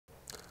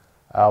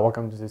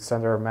Welcome to the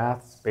Center of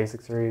Math's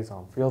basic series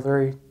on field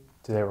theory.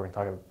 Today we're going to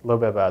talk a little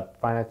bit about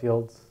finite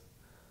fields.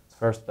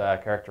 First,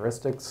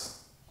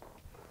 characteristics.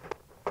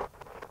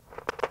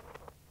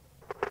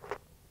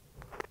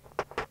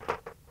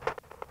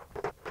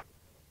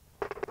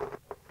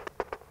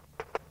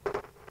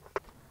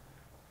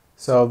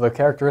 So the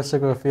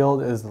characteristic of a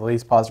field is the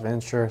least positive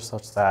integer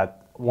such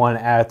that 1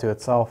 added to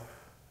itself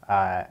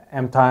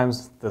m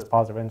times this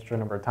positive integer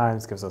number of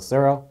times gives us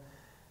 0.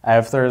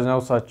 If there is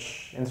no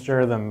such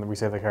integer, then we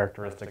say the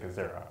characteristic is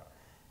 0.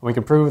 We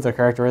can prove the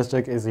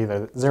characteristic is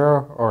either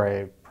 0 or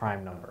a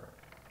prime number.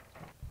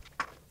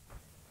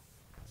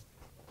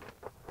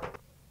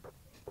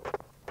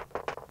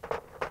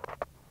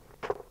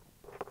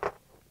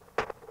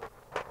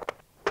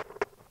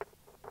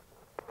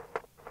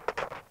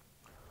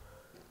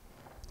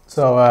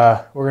 So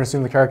we're going to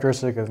assume the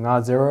characteristic is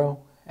not 0,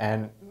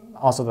 and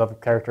also that the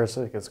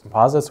characteristic is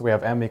composite. So we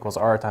have m equals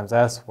r times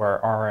s,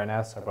 where r and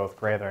s are both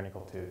greater than or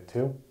equal to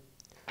 2.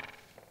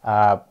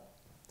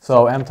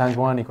 So m times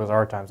 1 equals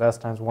r times s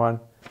times 1.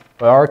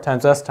 But r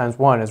times s times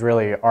 1 is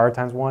really r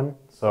times 1.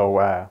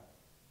 So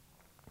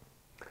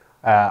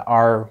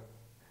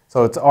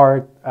so it's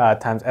r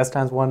times s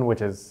times 1,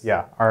 which is,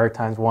 r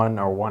times 1,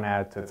 or 1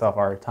 added to itself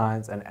r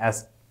times, and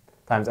s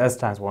times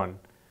 1,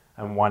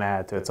 and 1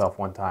 added to itself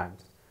 1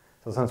 times.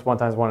 So since 1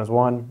 times 1 is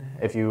 1,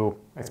 if you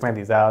expand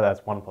these out,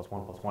 that's 1 plus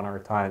 1 plus 1 r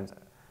times,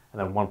 and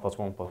then 1 plus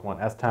 1 plus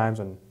 1 s times,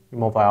 and you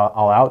multiply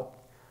all out,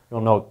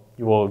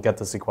 you will get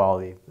this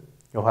equality.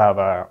 You'll have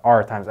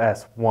r times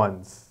s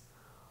 1s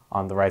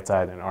on the right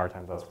side and r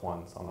times s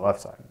 1s on the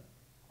left side.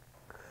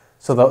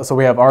 So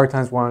we have r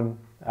times 1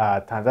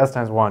 times s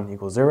times 1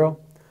 equals 0,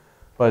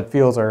 but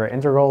fields are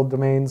integral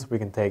domains. We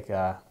can take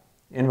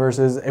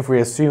inverses. If we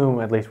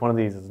assume at least one of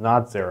these is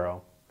not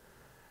 0,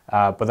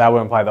 but that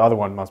would imply the other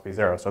one must be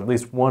 0. So at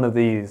least one of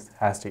these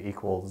has to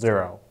equal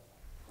 0.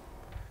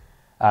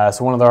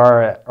 So one of the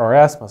r or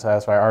s must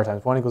satisfy r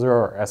times 1 equals 0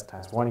 or s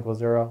times 1 equals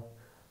 0.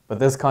 But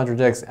this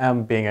contradicts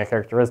m being a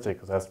characteristic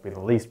because it has to be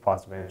the least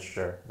positive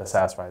integer that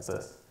satisfies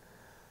this.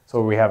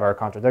 So we have our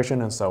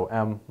contradiction, and so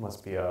m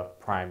must be a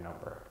prime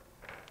number.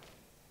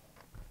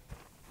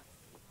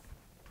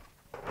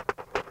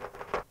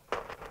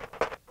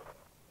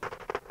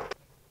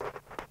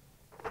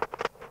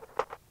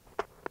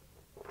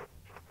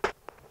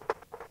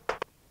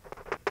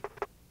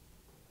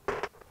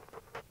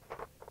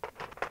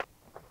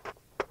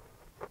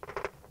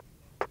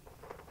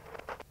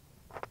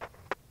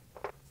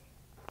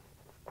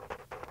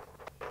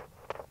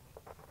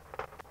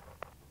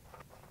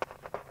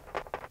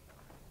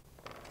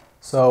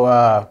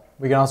 So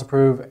we can also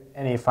prove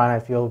any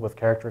finite field with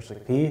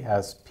characteristic p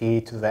has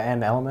p to the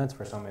n elements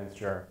for some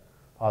integer,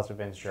 positive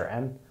integer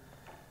n.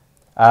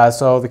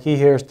 So the key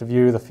here is to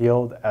view the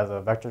field as a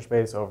vector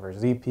space over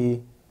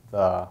Zp,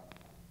 the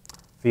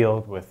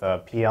field with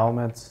p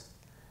elements.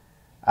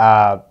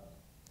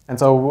 And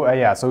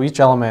so each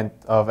element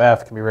of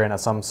f can be written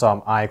as some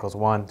sum I equals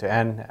 1 to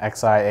n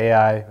xi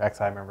ai,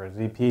 xi remember is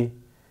Zp.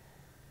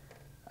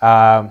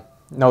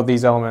 Note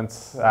these elements,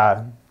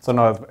 so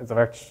note it's a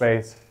vector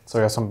space. So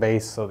we have some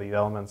base, so these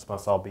elements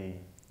must all be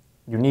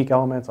unique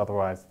elements,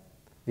 otherwise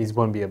these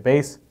wouldn't be a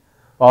base.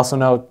 Also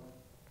note,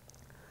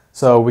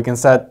 so we can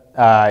set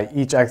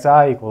each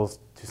xi equals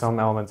to some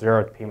element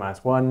 0 to p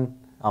minus 1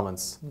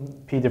 elements,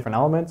 p different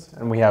elements,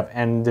 and we have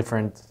n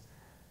different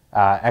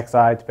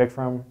xi to pick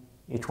from,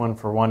 each one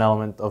for one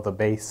element of the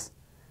base,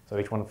 so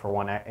each one for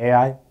one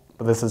ai,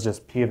 but this is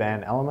just p to the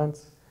n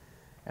elements.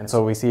 And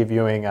so we see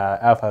viewing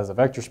f as a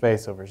vector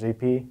space over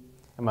Zp,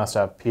 it must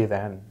have p to the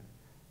n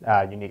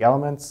unique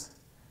elements,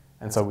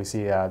 and so we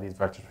see these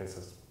vector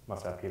spaces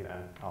must have p to the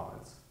n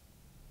elements.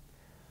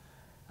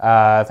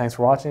 Thanks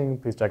for watching.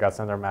 Please check out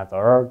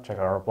centermath.org, check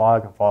out our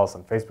blog, and follow us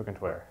on Facebook and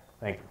Twitter.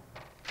 Thank you.